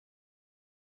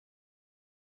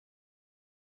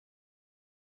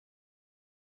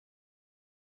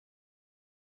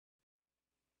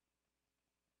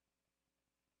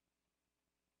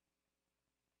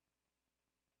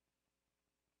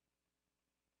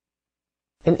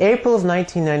In April of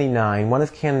 1999, one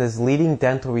of Canada's leading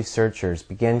dental researchers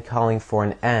began calling for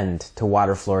an end to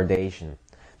water fluoridation.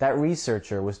 That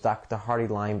researcher was Dr. Hardy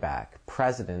Lineback,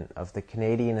 president of the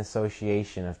Canadian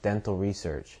Association of Dental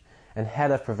Research and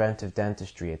head of preventive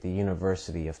dentistry at the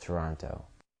University of Toronto.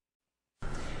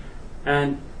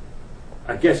 And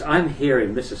I guess I'm here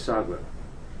in Mississauga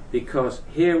because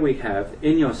here we have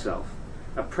in yourself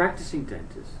a practicing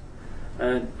dentist,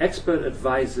 an expert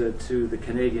advisor to the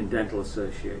Canadian Dental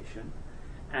Association,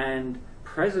 and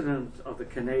president of the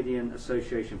Canadian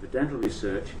Association for Dental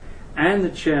Research, and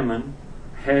the chairman,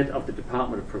 head of the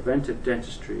Department of Preventive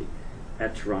Dentistry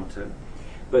at Toronto.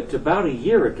 But about a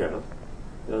year ago,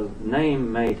 the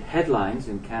name made headlines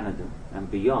in Canada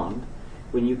and beyond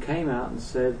when you came out and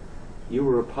said you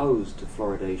were opposed to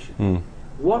fluoridation.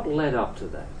 What led up to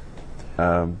that?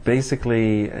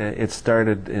 Basically, it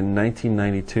started in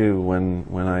 1992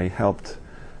 when I helped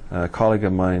a colleague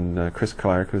of mine, Chris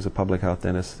Clark, who's a public health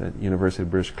dentist at University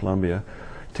of British Columbia.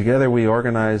 Together we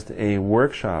organized a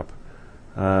workshop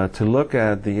to look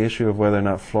at the issue of whether or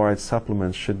not fluoride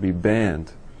supplements should be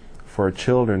banned for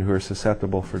children who are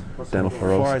susceptible for dental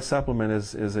fluorosis. Fluoride supplement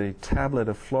is a tablet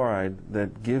of fluoride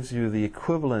that gives you the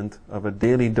equivalent of a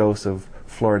daily dose of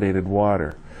fluoridated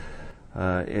water.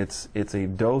 It's a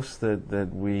dose that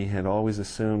we had always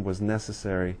assumed was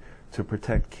necessary to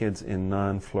protect kids in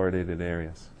non-fluoridated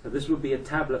areas. So this would be a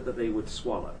tablet that they would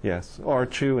swallow? Yes, or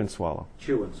chew and swallow.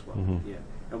 Chew and swallow, yeah.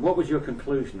 And what was your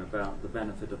conclusion about the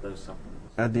benefit of those supplements?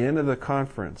 At the end of the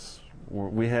conference,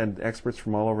 we had experts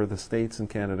from all over the States and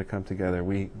Canada come together.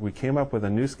 We came up with a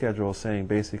new schedule saying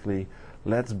basically,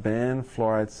 let's ban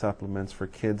fluoride supplements for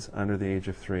kids under the age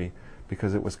of 3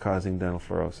 because it was causing dental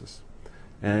fluorosis.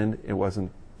 And it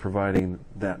wasn't providing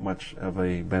that much of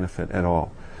a benefit at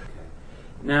all. Okay.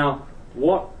 Now,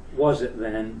 what was it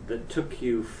then that took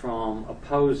you from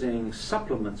opposing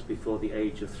supplements before the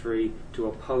age of 3 to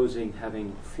opposing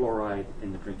having fluoride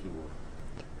in the drinking water?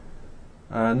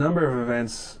 A number of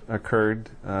events occurred.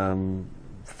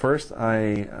 First,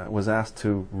 I was asked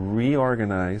to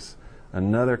reorganize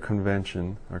another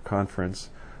convention or conference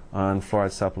on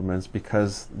fluoride supplements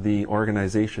because the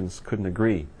organizations couldn't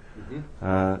agree.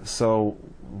 So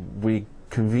we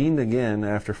convened again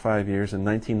after 5 years in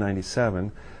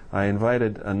 1997. I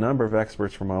invited a number of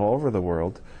experts from all over the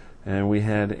world, and we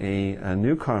had a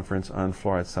new conference on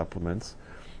fluoride supplements.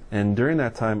 And during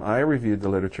that time, I reviewed the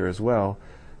literature as well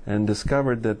and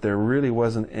discovered that there really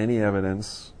wasn't any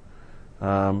evidence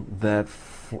that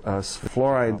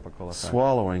fluoride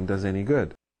swallowing does any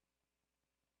good.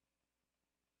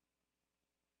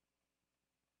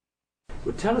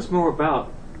 Well, tell us more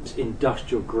about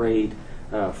industrial grade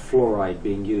fluoride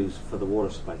being used for the water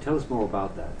supply. Tell us more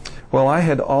about that. Well, I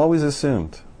had always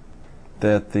assumed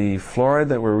that the fluoride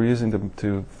that we're using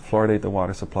to fluoridate the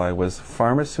water supply was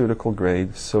pharmaceutical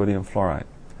grade sodium fluoride.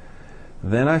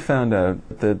 Then I found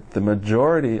out that the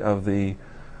majority of the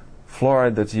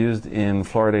fluoride that's used in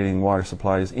fluoridating water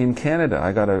supplies in Canada,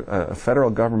 I got a federal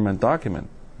government document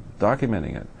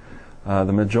documenting it.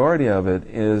 The majority of it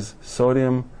is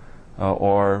sodium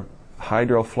or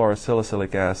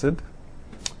hydrofluorosilicylic acid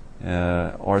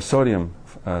or sodium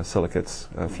silicates,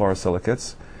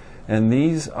 fluorosilicates, and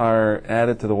these are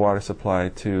added to the water supply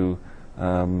to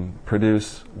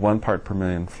produce 1 part per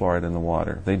million fluoride in the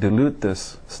water. They dilute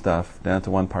this stuff down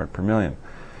to 1 part per million.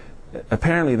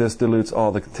 Apparently this dilutes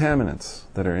all the contaminants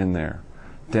that are in there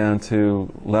down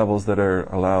to levels that are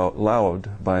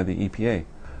allowed by the EPA.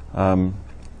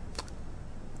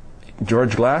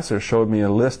 George Glasser showed me a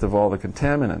list of all the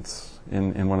contaminants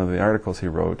in one of the articles he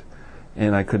wrote,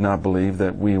 and I could not believe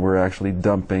that we were actually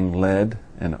dumping lead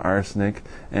and arsenic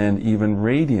and even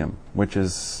radium, which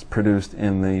is produced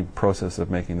in the process of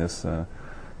making this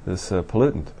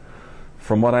pollutant.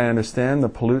 From what I understand, the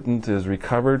pollutant is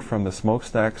recovered from the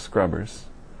smokestack scrubbers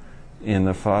in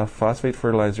the phosphate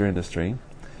fertilizer industry,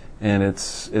 and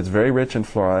it's very rich in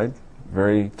fluoride,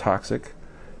 very toxic.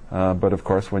 But of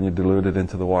course, when you dilute it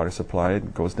into the water supply,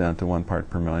 it goes down to 1 part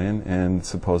per million, and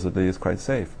supposedly is quite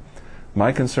safe.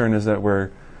 My concern is that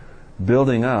we're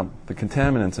building up the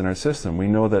contaminants in our system. We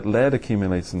know that lead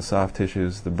accumulates in soft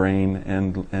tissues, the brain,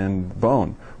 and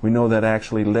bone. We know that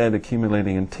actually lead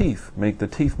accumulating in teeth make the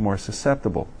teeth more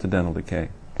susceptible to dental decay.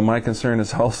 My concern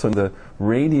is also the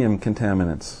radium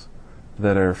contaminants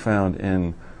that are found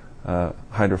in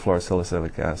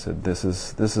hydrofluorosilicylic acid. This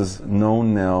is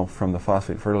known now from the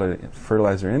phosphate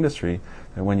fertilizer industry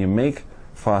that when you make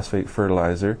phosphate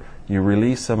fertilizer, you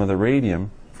release some of the radium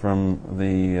from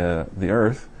the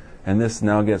earth, and this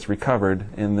now gets recovered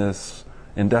in this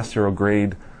industrial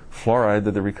grade fluoride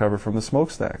that they recover from the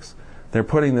smokestacks. They're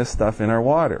putting this stuff in our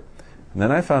water. And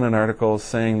then I found an article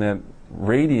saying that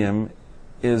radium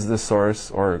is the source,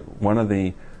 or one of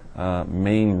the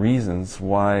main reasons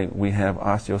why we have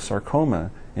osteosarcoma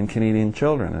in Canadian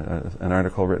children, an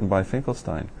article written by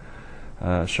Finkelstein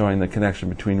showing the connection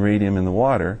between radium in the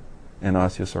water and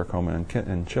osteosarcoma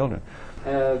in children.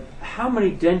 How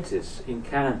many dentists in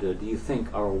Canada do you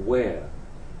think are aware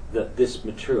that this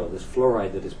material, this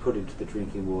fluoride that is put into the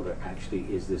drinking water, actually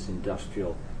is this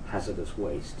industrial hazardous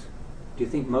waste? Do you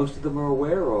think most of them are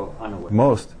aware or unaware?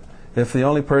 Most. If the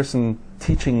only person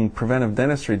teaching preventive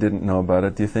dentistry didn't know about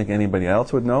it, do you think anybody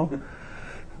else would know?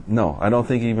 No, I don't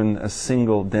think even a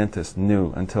single dentist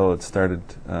knew until it started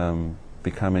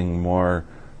becoming more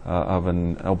of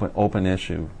an open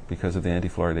issue because of the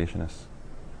anti-fluoridationists.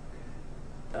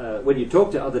 When you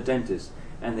talk to other dentists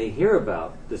and they hear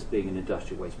about this being an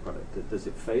industrial waste product, does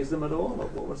it faze them at all? Or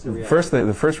what's the reaction?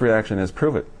 The first reaction is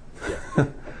prove it. Yeah.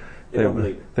 They don't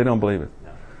believe it. They don't believe it.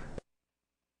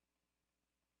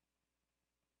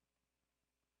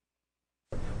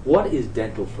 No. What is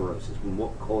dental fluorosis and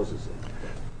what causes it?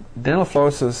 Dental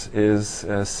fluorosis is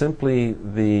simply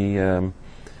the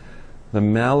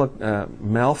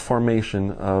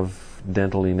malformation of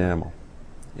dental enamel.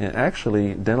 And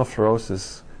actually, dental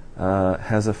fluorosis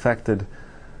has affected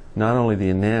not only the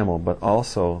enamel but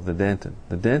also the dentin.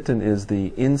 The dentin is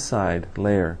the inside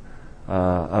layer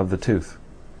of the tooth.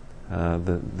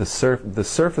 The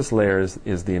surface layer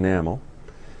is the enamel,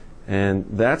 and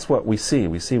that's what we see.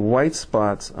 We see white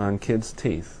spots on kids'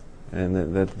 teeth, and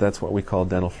that's what we call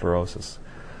dental fluorosis.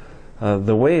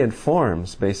 The way it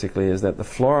forms, basically, is that the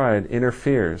fluoride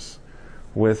interferes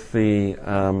with the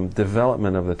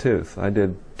development of the tooth. I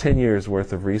did 10 years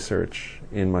worth of research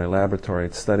in my laboratory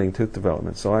studying tooth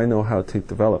development, so I know how teeth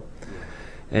develop.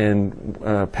 And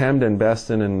Pamden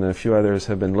Beston and a few others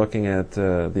have been looking at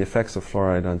the effects of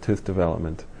fluoride on tooth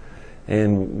development.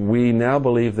 And we now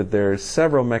believe that there are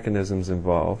several mechanisms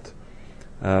involved.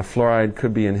 Fluoride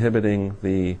could be inhibiting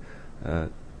the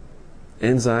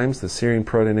enzymes, the serine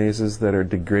proteinases that are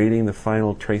degrading the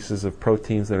final traces of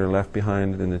proteins that are left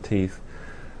behind in the teeth.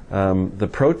 The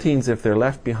proteins, if they're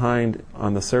left behind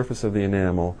on the surface of the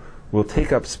enamel, will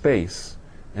take up space,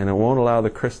 and it won't allow the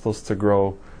crystals to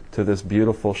grow to this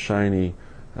beautiful, shiny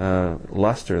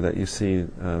luster that you see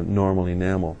normal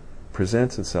enamel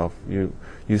presents itself. You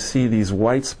see these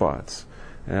white spots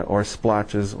or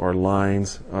splotches or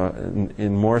lines.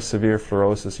 In more severe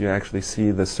fluorosis, you actually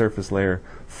see the surface layer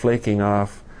flaking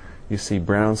off. You see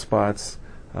brown spots.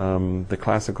 The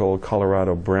classical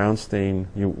Colorado brown stain.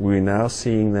 We're now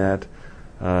seeing that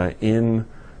in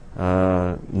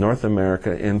North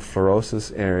America in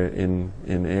fluorosis area,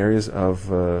 in areas of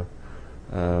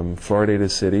fluoridated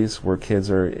cities where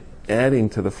kids are adding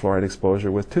to the fluoride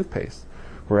exposure with toothpaste.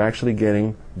 We're actually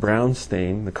getting brown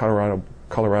stain, the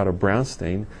Colorado brown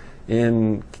stain,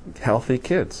 in healthy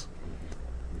kids.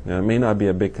 Now, it may not be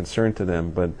a big concern to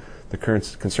them, but the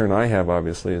current concern I have,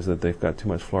 obviously, is that they've got too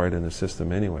much fluoride in their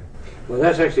system anyway. Well,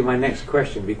 that's actually my next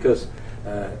question, because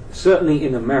certainly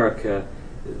in America,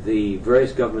 the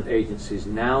various government agencies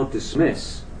now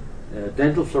dismiss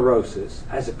dental fluorosis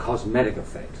as a cosmetic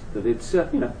effect. That it's,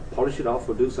 polish it off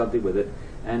or do something with it,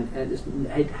 and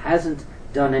it hasn't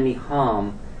done any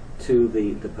harm to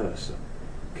the person.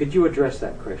 Could you address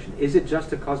that question? Is it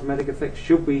just a cosmetic effect?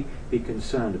 Should we be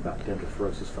concerned about dental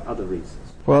fluorosis for other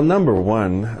reasons? Well, number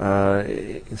one,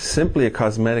 simply a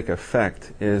cosmetic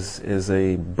effect is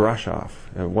a brush off.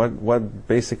 What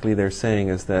basically they're saying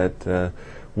is that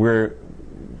we're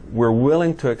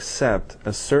willing to accept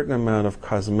a certain amount of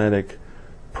cosmetic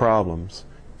problems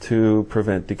to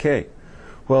prevent decay.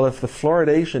 Well, if the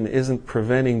fluoridation isn't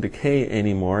preventing decay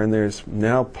anymore, and there's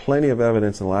now plenty of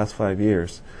evidence in the last 5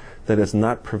 years that it's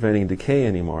not preventing decay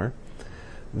anymore,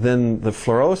 then the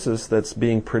fluorosis that's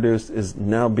being produced is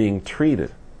now being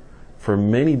treated for in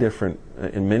many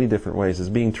different ways. It's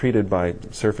being treated by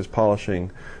surface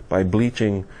polishing, by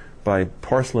bleaching, by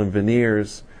porcelain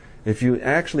veneers. If you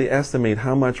actually estimate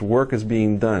how much work is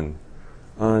being done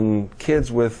on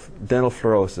kids with dental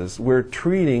fluorosis, we're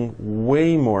treating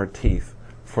way more teeth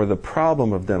for the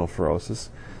problem of dental fluorosis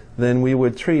than we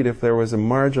would treat if there was a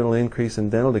marginal increase in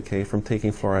dental decay from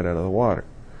taking fluoride out of the water.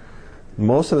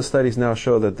 Most of the studies now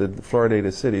show that the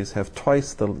fluoridated cities have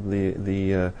twice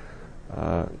the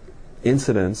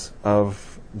incidence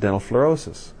of dental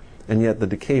fluorosis, and yet the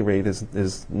decay rate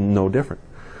is no different.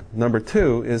 Number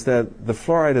two is that the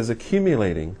fluoride is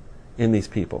accumulating in these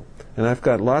people. And I've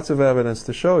got lots of evidence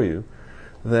to show you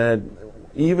that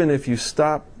even if you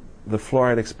stop the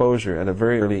fluoride exposure at a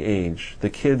very early age, the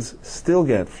kids still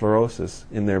get fluorosis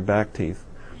in their back teeth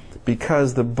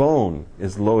because the bone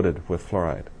is loaded with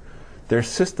fluoride. their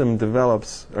system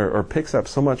develops or picks up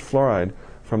so much fluoride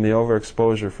from the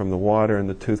overexposure from the water and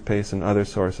the toothpaste and other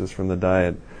sources from the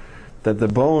diet that the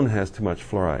bone has too much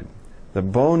fluoride. The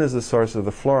bone is the source of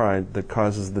the fluoride that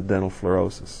causes the dental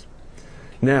fluorosis.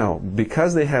 Now,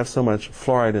 because they have so much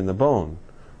fluoride in the bone,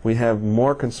 we have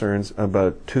more concerns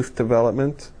about tooth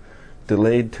development,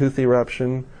 delayed tooth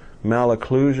eruption,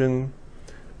 malocclusion,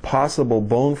 possible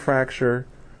bone fracture,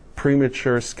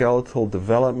 premature skeletal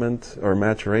development or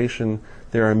maturation.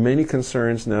 There are many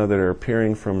concerns now that are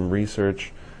appearing from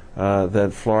research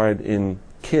that fluoride in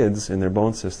kids in their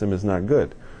bone system is not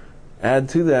good. Add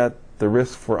to that the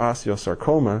risk for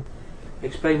osteosarcoma.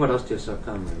 Explain what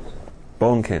osteosarcoma is.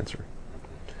 Bone cancer.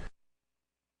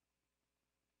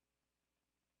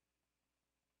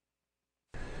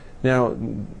 Now,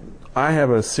 I have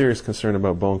a serious concern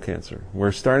about bone cancer.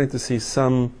 We're starting to see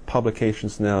some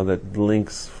publications now that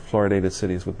links fluoridated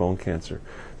cities with bone cancer.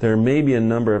 There may be a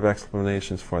number of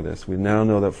explanations for this. We now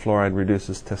know that fluoride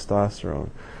reduces testosterone.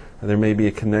 There may be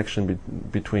a connection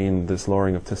between this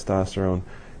lowering of testosterone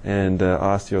and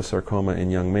osteosarcoma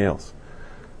in young males.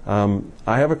 I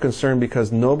have a concern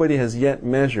because nobody has yet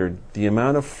measured the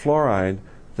amount of fluoride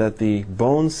that the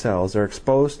bone cells are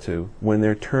exposed to when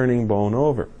they're turning bone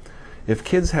over. If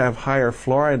kids have higher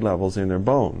fluoride levels in their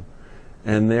bone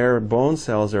and their bone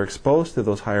cells are exposed to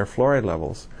those higher fluoride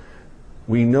levels,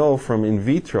 we know from in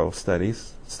vitro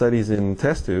studies in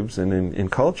test tubes and in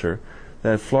culture,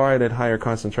 that fluoride at higher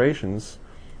concentrations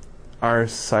are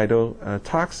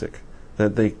cytotoxic,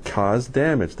 that they cause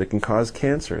damage, they can cause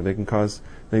cancer, they can cause,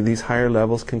 these higher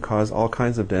levels can cause all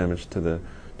kinds of damage to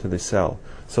the cell.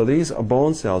 So these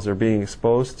bone cells are being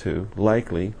exposed to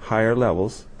likely higher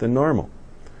levels than normal.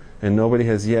 And nobody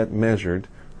has yet measured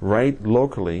right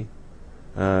locally,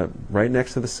 right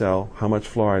next to the cell, how much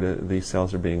fluoride these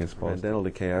cells are being exposed to. Dental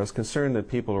decay. I was concerned that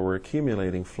people were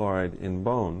accumulating fluoride in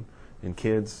bone, in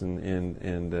kids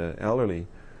and elderly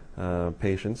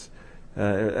patients.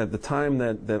 At the time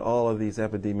that all of these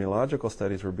epidemiological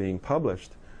studies were being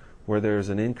published, where there's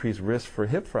an increased risk for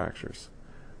hip fractures.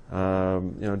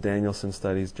 Danielson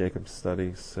studies, Jacobs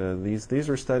studies. These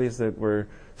were studies that were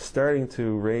starting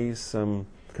to raise some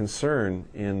concern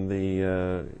in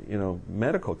the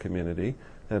medical community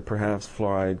that perhaps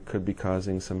fluoride could be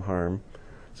causing some harm,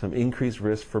 some increased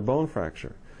risk for bone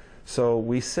fracture. So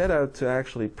we set out to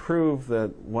actually prove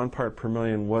that 1 part per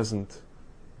million wasn't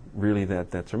really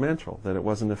that detrimental, that it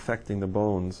wasn't affecting the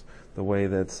bones the way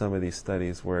that some of these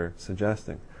studies were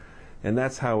suggesting. And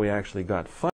that's how we actually got funded.